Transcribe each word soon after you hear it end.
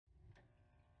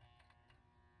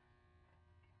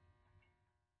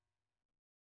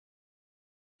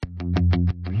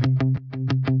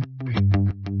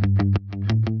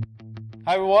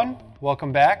Hi everyone,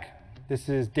 welcome back. This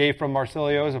is Dave from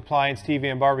Marsillios Appliance,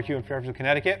 TV and Barbecue in Fairfield,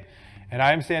 Connecticut, and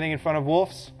I am standing in front of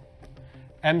Wolf's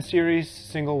M-Series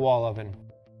single wall oven.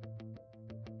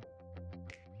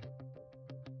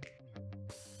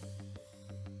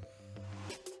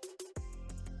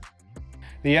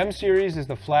 The M-Series is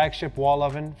the flagship wall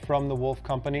oven from the Wolf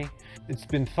company. It's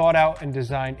been thought out and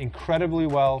designed incredibly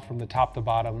well from the top to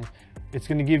bottom. It's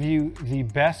going to give you the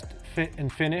best fit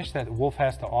and finish that Wolf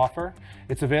has to offer.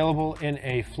 It's available in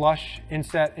a flush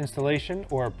inset installation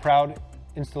or a proud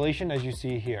installation, as you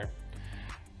see here.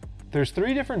 There's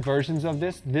 3 different versions of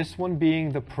this one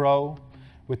being the Pro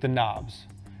with the knobs.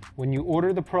 When you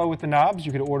order the Pro with the knobs,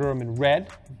 you could order them in red,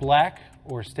 black,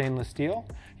 or stainless steel.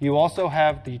 You also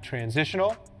have the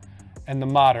Transitional and the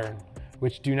Modern,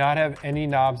 which do not have any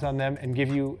knobs on them and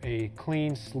give you a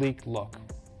clean, sleek look.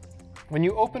 When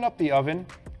you open up the oven,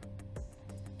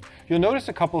 you'll notice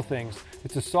a couple things.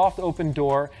 It's a soft open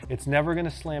door, it's never going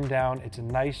to slam down, it's a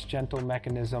nice gentle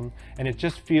mechanism, and it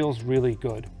just feels really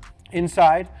good.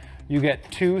 Inside, you get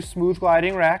 2 smooth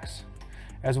gliding racks,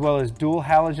 as well as dual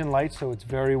halogen lights, so it's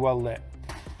very well lit.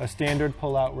 A standard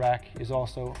pull-out rack is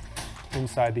also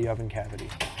inside the oven cavity.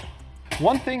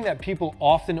 One thing that people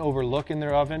often overlook in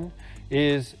their oven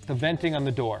is the venting on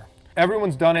the door.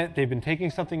 Everyone's done it. They've been taking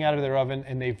something out of their oven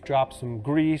and they've dropped some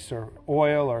grease or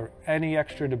oil or any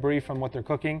extra debris from what they're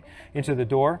cooking into the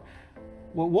door.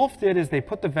 What Wolf did is they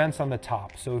put the vents on the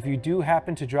top. So if you do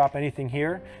happen to drop anything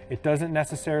here, it doesn't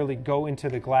necessarily go into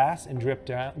the glass and drip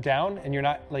down, and you're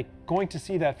not going to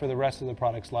see that for the rest of the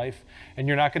product's life. And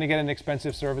you're not going to get an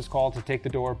expensive service call to take the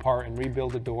door apart and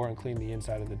rebuild the door and clean the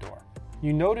inside of the door.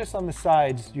 You notice on the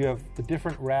sides you have the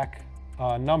different rack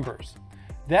numbers.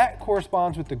 That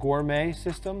corresponds with the gourmet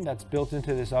system that's built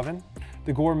into this oven.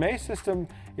 The gourmet system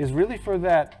is really for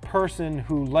that person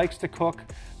who likes to cook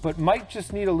but might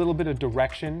just need a little bit of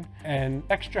direction and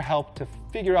extra help to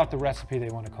figure out the recipe they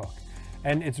want to cook.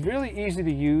 And it's really easy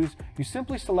to use. You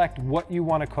simply select what you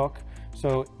want to cook.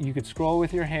 So you could scroll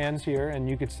with your hands here and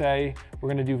you could say, we're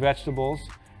going to do vegetables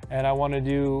and I want to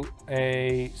do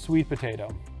a sweet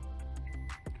potato.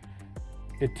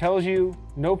 It tells you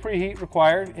no preheat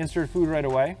required, insert food right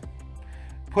away.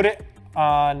 Put it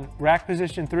on rack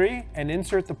position 3 and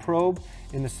insert the probe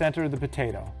in the center of the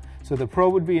potato. So the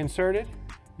probe would be inserted,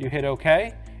 you hit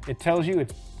OK. It tells you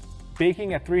it's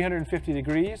baking at 350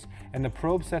 degrees and the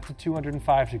probe set to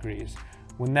 205 degrees.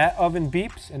 When that oven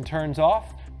beeps and turns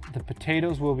off, the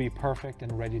potatoes will be perfect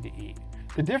and ready to eat.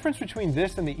 The difference between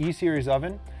this and the E-Series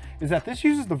oven is that this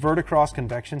uses the Verticross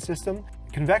convection system.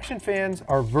 Convection fans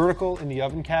are vertical in the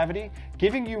oven cavity,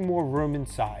 giving you more room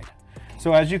inside.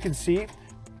 So as you can see,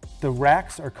 the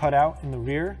racks are cut out in the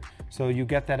rear, so you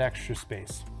get that extra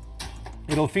space.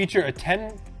 It'll feature a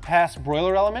 10-pass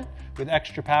broiler element with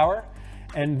extra power,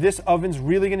 and this oven's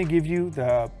really going to give you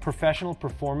the professional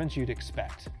performance you'd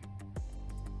expect.